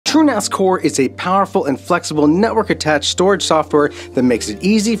TrueNAS Core is a powerful and flexible network-attached storage software that makes it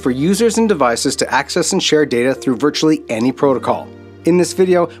easy for users and devices to access and share data through virtually any protocol. In this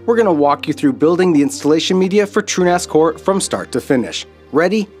video, we're going to walk you through building the installation media for TrueNAS Core from start to finish.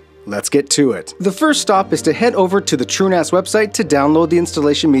 Ready? Let's get to it. The first stop is to head over to the TrueNAS website to download the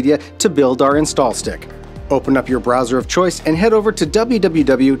installation media to build our install stick. Open up your browser of choice and head over to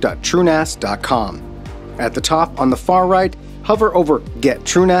www.truenas.com. At the top on the far right, hover over Get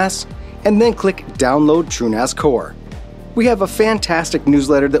TrueNAS and then click Download TrueNAS Core. We have a fantastic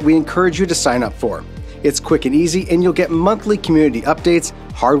newsletter that we encourage you to sign up for. It's quick and easy, and you'll get monthly community updates,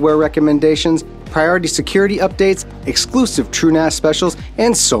 hardware recommendations, priority security updates, exclusive TrueNAS specials,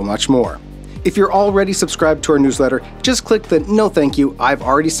 and so much more. If you're already subscribed to our newsletter, just click the No Thank You, I've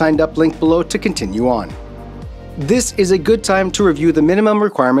already signed up link below to continue on. This is a good time to review the minimum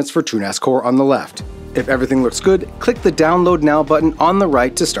requirements for TrueNAS Core on the left. If everything looks good, click the Download Now button on the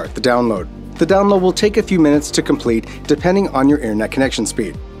right to start the download. The download will take a few minutes to complete depending on your internet connection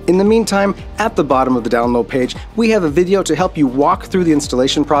speed. In the meantime, at the bottom of the download page, we have a video to help you walk through the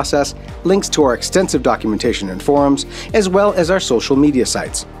installation process, links to our extensive documentation and forums, as well as our social media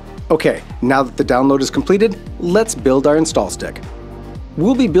sites. Okay, now that the download is completed, let's build our install stick.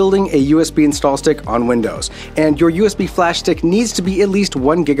 We'll be building a USB install stick on Windows, and your USB flash stick needs to be at least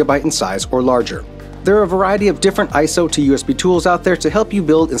 1 GB in size or larger. There are a variety of different ISO to USB tools out there to help you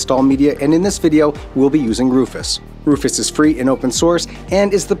build install media, and in this video, we'll be using Rufus. Rufus is free and open source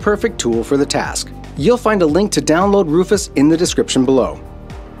and is the perfect tool for the task. You'll find a link to download Rufus in the description below.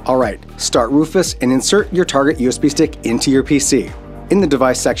 Alright, start Rufus and insert your target USB stick into your PC. In the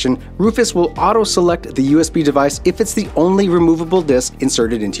device section, Rufus will auto-select the USB device if it's the only removable disk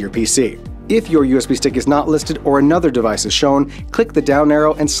inserted into your PC. If your USB stick is not listed or another device is shown, click the down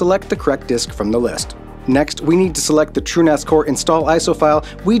arrow and select the correct disk from the list. Next, we need to select the TrueNAS Core install ISO file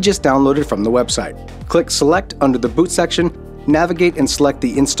we just downloaded from the website. Click Select under the Boot section, navigate and select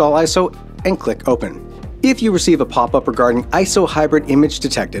the install ISO, and click Open. If you receive a pop-up regarding ISO hybrid image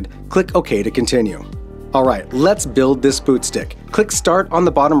detected, click OK to continue. Alright, let's build this boot stick. Click Start on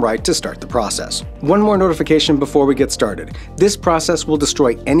the bottom right to start the process. One more notification before we get started. This process will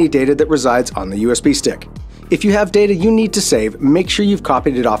destroy any data that resides on the USB stick. If you have data you need to save, make sure you've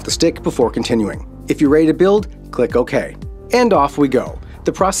copied it off the stick before continuing. If you're ready to build, click OK. And off we go.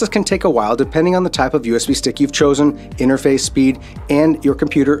 The process can take a while depending on the type of USB stick you've chosen, interface speed, and your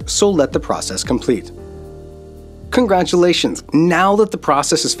computer, so let the process complete. Congratulations! Now that the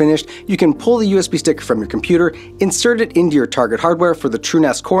process is finished, you can pull the USB stick from your computer, insert it into your target hardware for the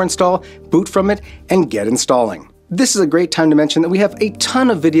TrueNAS Core install, boot from it, and get installing. This is a great time to mention that we have a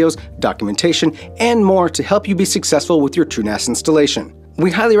ton of videos, documentation, and more to help you be successful with your TrueNAS installation. We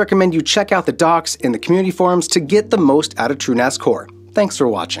highly recommend you check out the docs and the community forums to get the most out of TrueNAS Core. Thanks for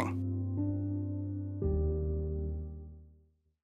watching.